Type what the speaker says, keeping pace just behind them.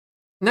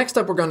Next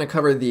up, we're going to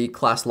cover the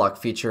class lock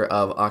feature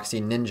of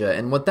OxyNinja,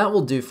 and what that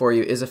will do for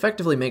you is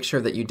effectively make sure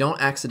that you don't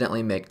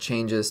accidentally make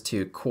changes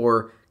to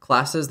core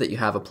classes that you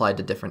have applied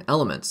to different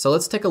elements. So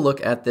let's take a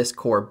look at this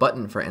core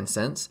button, for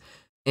instance.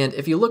 And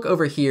if you look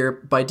over here,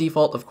 by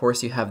default, of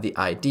course, you have the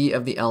ID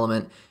of the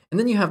element, and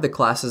then you have the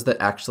classes that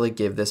actually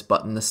give this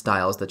button the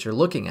styles that you're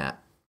looking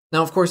at.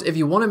 Now, of course, if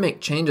you want to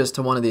make changes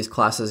to one of these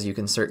classes, you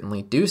can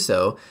certainly do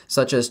so,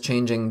 such as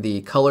changing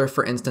the color.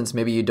 For instance,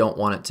 maybe you don't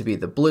want it to be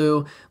the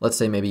blue. Let's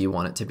say maybe you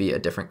want it to be a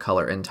different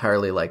color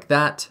entirely like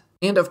that.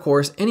 And of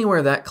course,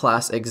 anywhere that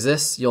class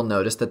exists, you'll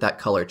notice that that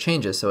color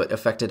changes. So it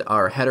affected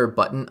our header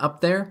button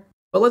up there.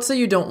 But let's say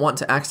you don't want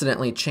to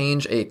accidentally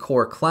change a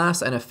core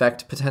class and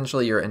affect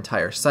potentially your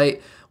entire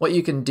site. What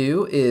you can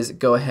do is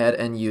go ahead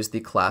and use the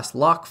class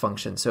lock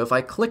function. So if I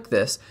click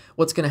this,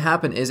 what's going to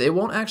happen is it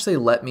won't actually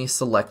let me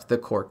select the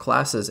core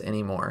classes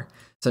anymore.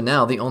 So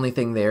now the only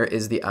thing there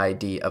is the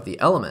ID of the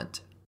element.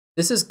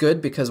 This is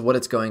good because what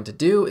it's going to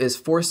do is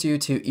force you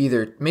to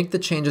either make the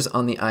changes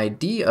on the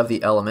ID of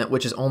the element,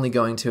 which is only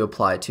going to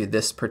apply to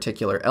this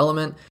particular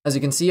element. As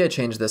you can see, I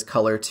changed this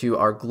color to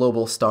our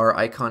global star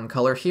icon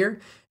color here,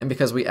 and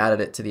because we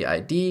added it to the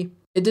ID,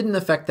 it didn't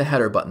affect the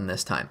header button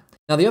this time.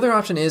 Now the other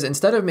option is,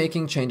 instead of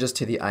making changes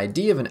to the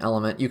ID of an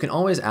element, you can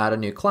always add a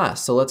new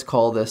class. So let's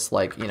call this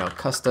like,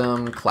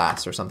 custom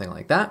class or something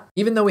like that.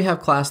 Even though we have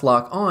class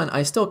lock on,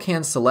 I still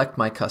can select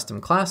my custom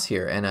class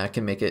here and I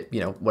can make it,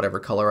 whatever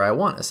color I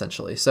want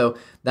essentially. So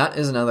that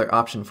is another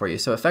option for you.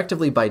 So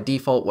effectively by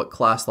default, what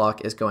class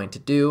lock is going to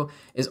do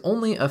is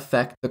only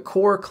affect the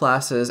core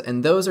classes,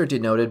 and those are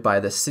denoted by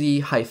the C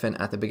hyphen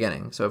at the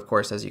beginning. So of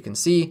course, as you can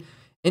see,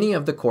 any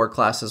of the core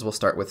classes will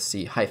start with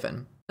C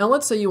hyphen. Now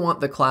let's say you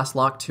want the class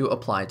lock to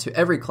apply to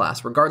every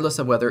class, regardless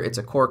of whether it's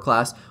a core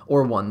class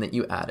or one that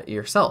you add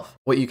yourself.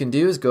 What you can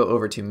do is go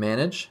over to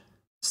Manage,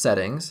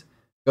 Settings,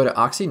 go to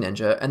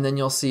OxyNinja, and then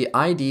you'll see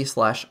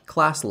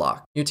ID/class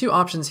lock. Your two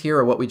options here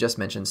are what we just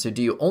mentioned. So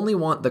do you only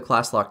want the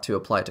class lock to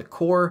apply to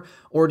core,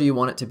 or do you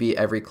want it to be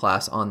every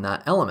class on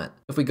that element?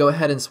 If we go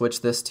ahead and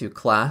switch this to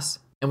class,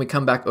 and we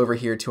come back over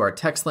here to our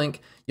text link,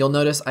 you'll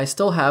notice I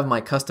still have my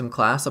custom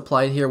class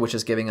applied here, which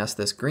is giving us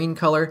this green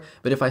color,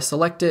 but if I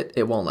select it,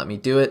 it won't let me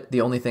do it.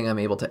 The only thing I'm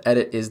able to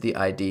edit is the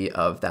ID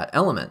of that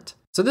element.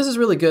 So this is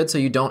really good so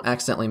you don't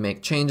accidentally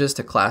make changes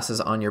to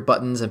classes on your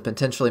buttons and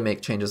potentially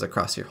make changes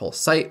across your whole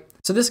site.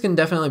 So this can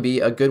definitely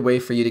be a good way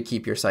for you to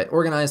keep your site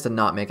organized and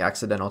not make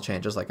accidental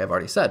changes like I've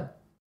already said.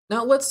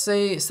 Now let's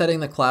say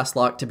setting the class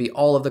lock to be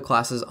all of the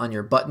classes on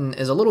your button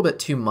is a little bit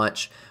too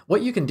much.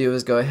 What you can do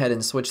is go ahead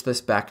and switch this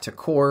back to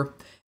core,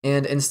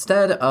 and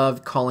instead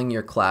of calling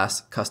your class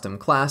custom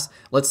class,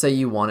 let's say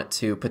you want it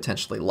to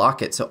potentially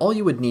lock it. So all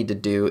you would need to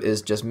do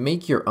is just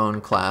make your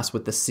own class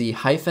with the C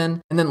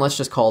hyphen, and then let's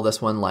just call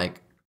this one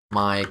like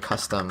my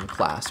custom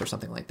class or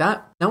something like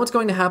that. Now what's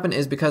going to happen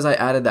is because I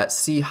added that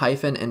C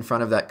hyphen in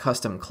front of that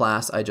custom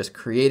class I just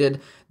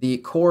created, the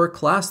core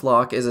class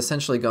lock is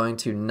essentially going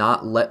to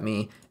not let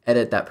me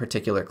edit that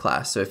particular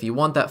class. So if you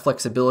want that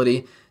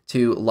flexibility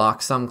to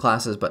lock some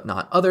classes but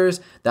not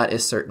others, that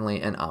is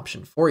certainly an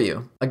option for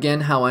you.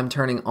 Again, how I'm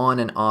turning on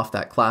and off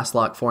that class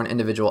lock for an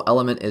individual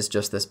element is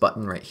just this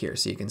button right here.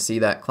 So you can see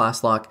that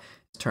class lock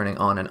is turning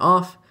on and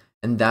off,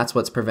 and that's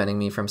what's preventing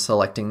me from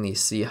selecting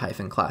these C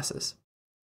hyphen classes.